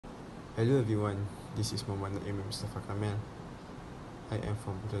Hello everyone, this is Muhammad Naim Mustafa Kamel. I am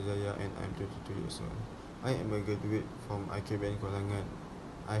from Putrajaya and I am 22 years old. I am a graduate from IKBN Kolangan.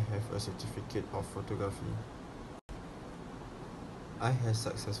 I have a certificate of photography. I have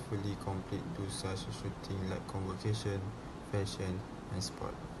successfully completed such shooting like convocation, fashion and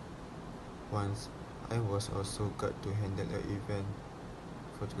sport. Once, I was also got to handle an event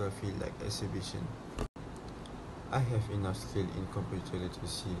photography like exhibition. I have enough skill in computer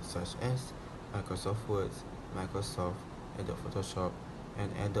literacy such as Microsoft Word, Microsoft, Adobe Photoshop, and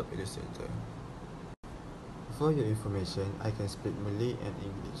Adobe Illustrator. For your information, I can speak Malay and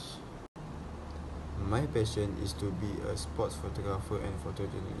English. My passion is to be a sports photographer and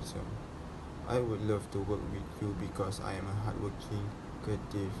photojournalism. I would love to work with you because I am a hardworking,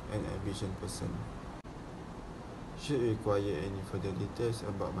 creative, and ambitious person. Should you require any further details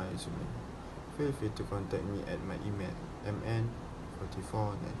about my resume, feel free to contact me at my email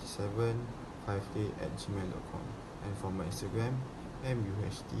mn449758@gmail.com and for my Instagram muhtnaim.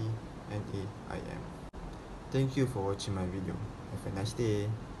 Thank you for watching my video. Have a nice day.